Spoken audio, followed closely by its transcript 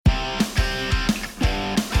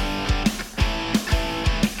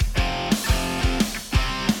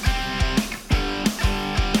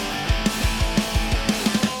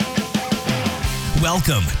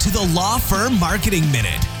Welcome to the Law Firm Marketing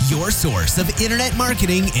Minute, your source of internet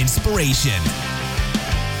marketing inspiration.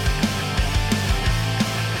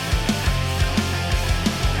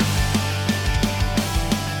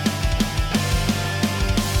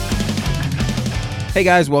 Hey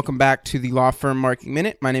guys, welcome back to the Law Firm Marketing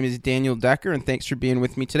Minute. My name is Daniel Decker, and thanks for being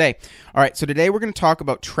with me today. All right, so today we're going to talk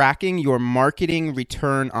about tracking your marketing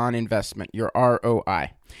return on investment, your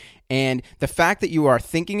ROI. And the fact that you are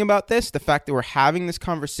thinking about this, the fact that we're having this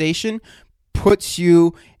conversation, puts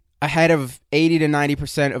you ahead of 80 to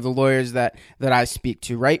 90% of the lawyers that I speak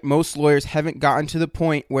to, right? Most lawyers haven't gotten to the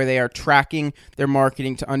point where they are tracking their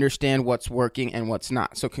marketing to understand what's working and what's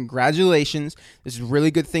not. So congratulations. This is a really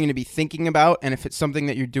good thing to be thinking about. And if it's something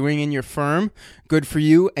that you're doing in your firm, good for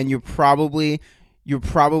you. And you're probably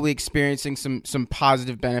experiencing some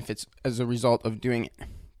positive benefits as a result of doing it.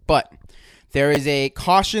 But there is a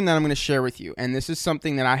caution that I'm going to share with you. And this is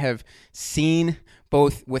something that I have seen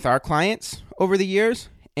both with our clients over the years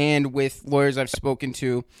and with lawyers I've spoken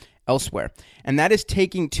to elsewhere. And that is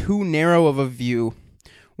taking too narrow of a view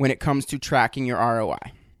when it comes to tracking your ROI.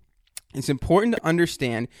 It's important to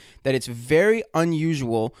understand that it's very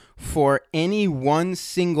unusual for any one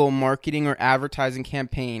single marketing or advertising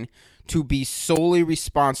campaign to be solely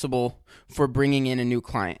responsible for bringing in a new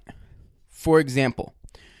client. For example,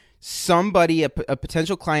 a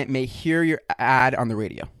potential client may hear your ad on the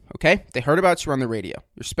radio. Okay? They heard about you on the radio.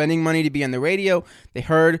 You're spending money to be on the radio. They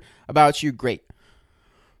heard about you. Great.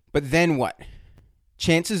 But then what?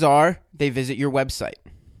 Chances are they visit your website.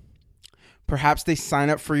 Perhaps they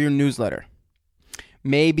sign up for your newsletter.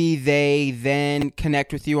 Maybe they then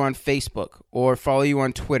connect with you on Facebook or follow you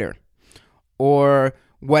on Twitter or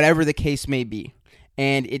whatever the case may be.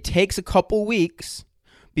 And it takes a couple weeks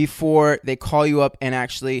before they call you up and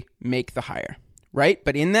actually make the hire. Right?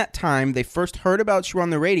 But in that time, they first heard about you on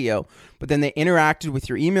the radio, but then they interacted with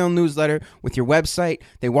your email newsletter, with your website,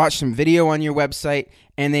 they watched some video on your website,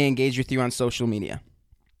 and they engaged with you on social media.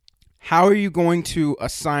 How are you going to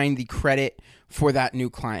assign the credit for that new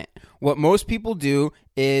client? What most people do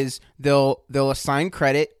is they'll assign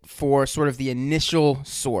credit for sort of the initial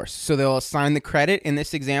source. So they'll assign the credit, in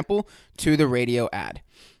this example, to the radio ad.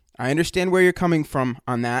 I understand where you're coming from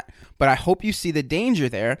on that, but I hope you see the danger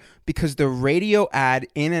there because the radio ad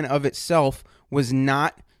in and of itself was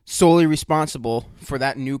not solely responsible for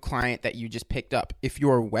that new client that you just picked up. If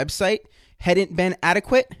your website hadn't been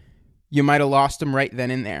adequate, you might have lost them right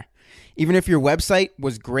then and there. Even if your website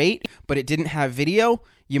was great, but it didn't have video,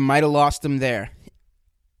 you might have lost them there.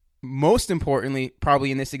 Most importantly,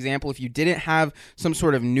 probably in this example, if you didn't have some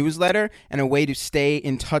sort of newsletter and a way to stay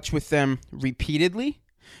in touch with them repeatedly,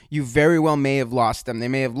 you very well may have lost them. They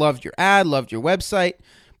may have loved your ad, loved your website,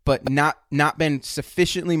 but not been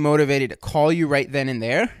sufficiently motivated to call you right then and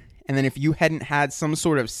there. And then if you hadn't had some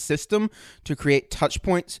sort of system to create touch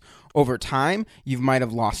points over time, you might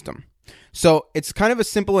have lost them. So it's kind of a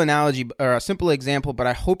simple analogy or a simple example, but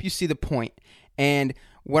I hope you see the point. And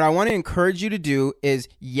what I want to encourage you to do is,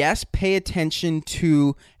 yes, pay attention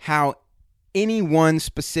to how any one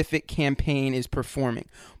specific campaign is performing,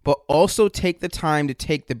 but also take the time to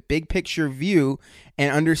take the big picture view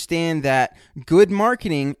and understand that good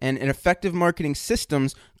marketing and effective marketing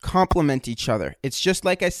systems complement each other. It's just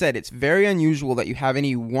like I said, it's very unusual that you have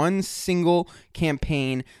any one single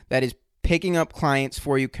campaign that is picking up clients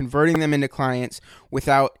for you, converting them into clients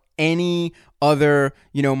without any other,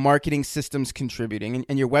 marketing systems contributing.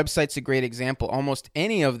 And your website's a great example. Almost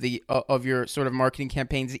any of your sort of marketing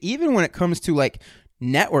campaigns, even when it comes to like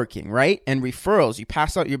networking, right? And referrals, you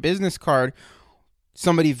pass out your business card,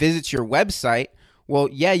 somebody visits your website. Well,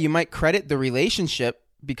 yeah, you might credit the relationship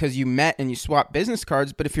because you met and you swapped business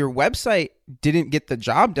cards, but if your website didn't get the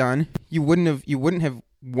job done, you wouldn't have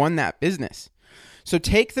won that business. So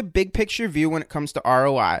take the big picture view when it comes to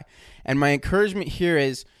ROI. And my encouragement here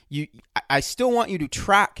is I still want you to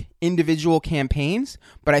track individual campaigns,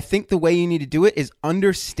 but I think the way you need to do it is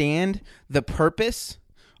understand the purpose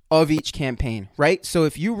of each campaign, right? So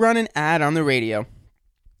if you run an ad on the radio,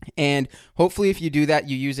 and hopefully if you do that,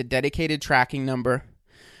 you use a dedicated tracking number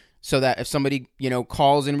so that if somebody,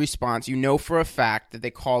 calls in response, you know for a fact that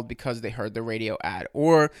they called because they heard the radio ad,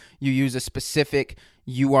 or you use a specific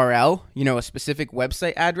URL, a specific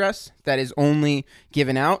website address that is only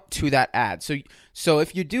given out to that ad. So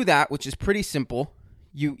if you do that, which is pretty simple,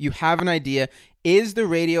 you have an idea, is the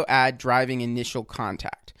radio ad driving initial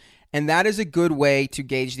contact? And that is a good way to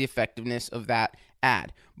gauge the effectiveness of that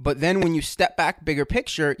ad. But then when you step back bigger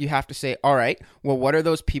picture, you have to say, all right, well, what are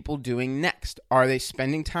those people doing next? Are they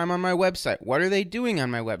spending time on my website? What are they doing on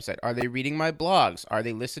my website? Are they reading my blogs? Are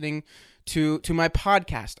they listening to my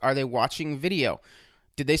podcast? Are they watching video?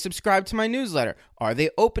 Did they subscribe to my newsletter? Are they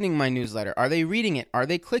opening my newsletter? Are they reading it? Are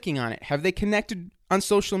they clicking on it? Have they connected on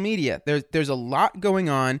social media? There's a lot going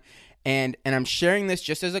on, and I'm sharing this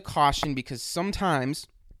just as a caution because sometimes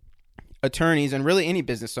attorneys, and really any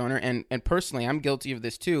business owner, and personally I'm guilty of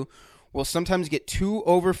this too, will sometimes get too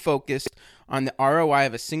over-focused on the ROI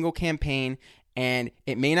of a single campaign, and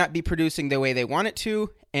it may not be producing the way they want it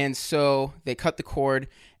to, and so they cut the cord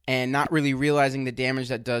and not really realizing the damage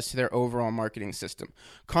that does to their overall marketing system.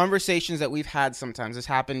 Conversations that we've had sometimes, this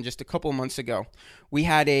happened just a couple months ago. We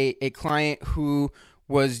had a client who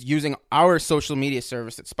was using our social media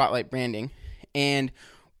service at Spotlight Branding and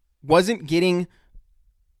wasn't getting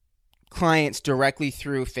clients directly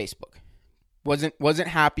through Facebook. Wasn't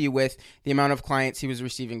happy with the amount of clients he was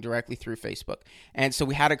receiving directly through Facebook. And so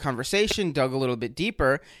we had a conversation, dug a little bit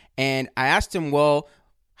deeper, and I asked him, well,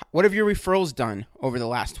 what have your referrals done over the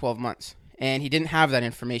last 12 months? And he didn't have that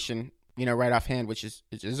information, right offhand, which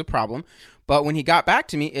is a problem. But when he got back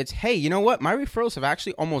to me, it's, hey, you know what? My referrals have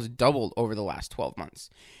actually almost doubled over the last 12 months.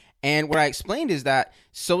 And what I explained is that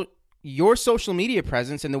your social media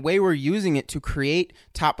presence and the way we're using it to create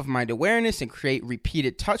top-of-mind awareness and create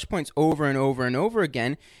repeated touch points over and over and over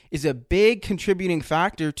again is a big contributing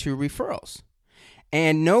factor to referrals.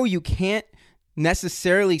 And no, you can't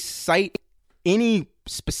necessarily cite any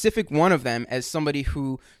specific one of them as somebody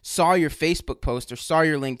who saw your Facebook post or saw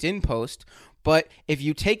your LinkedIn post. But if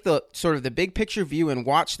you take the sort of the big picture view and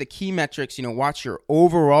watch the key metrics, watch your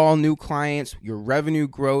overall new clients, your revenue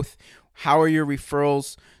growth, how are your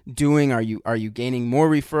referrals doing? Are you gaining more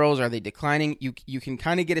referrals? Are they declining? You can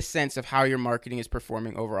kind of get a sense of how your marketing is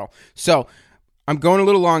performing overall. So I'm going a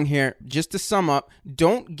little long here. Just to sum up,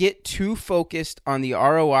 don't get too focused on the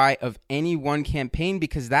ROI of any one campaign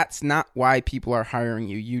because that's not why people are hiring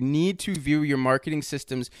you. You need to view your marketing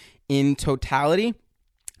systems in totality,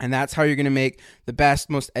 and that's how you're going to make the best,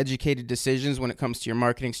 most educated decisions when it comes to your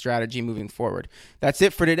marketing strategy moving forward. That's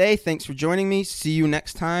it for today. Thanks for joining me. See you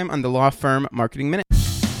next time on the Law Firm Marketing Minute.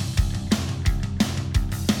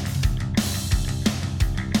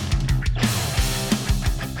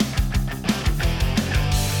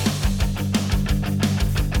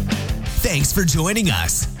 Thanks for joining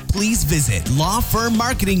us. Please visit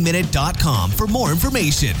lawfirmmarketingminute.com for more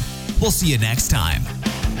information. We'll see you next time.